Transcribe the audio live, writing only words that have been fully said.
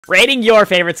Rating your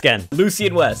favorite skin.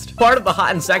 Lucien West. Part of the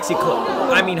hot and sexy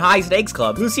high stakes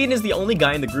club. Lucien is the only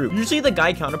guy in the group. Usually the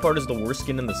guy counterpart is the worst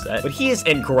skin in the set, but he is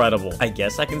incredible. I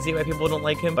guess I can see why people don't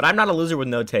like him, but I'm not a loser with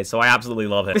no taste, so I absolutely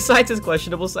love him. Besides his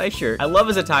questionable size shirt, I love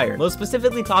his attire, most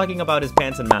specifically talking about his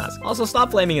pants and mask. Also,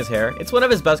 stop flaming his hair. It's one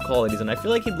of his best qualities, and I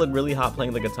feel like he'd look really hot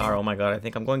playing the guitar. Oh my god, I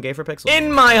think I'm going gay for Pixel.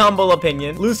 In my humble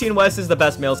opinion, Lucien West is the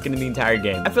best male skin in the entire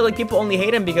game. I feel like people only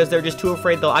hate him because they're just too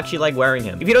afraid they'll actually like wearing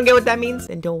him. If you don't get what that means,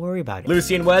 then don't worry about it.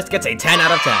 Lucien West gets a 10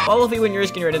 out of 10. Follow me when you're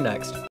skin rated next.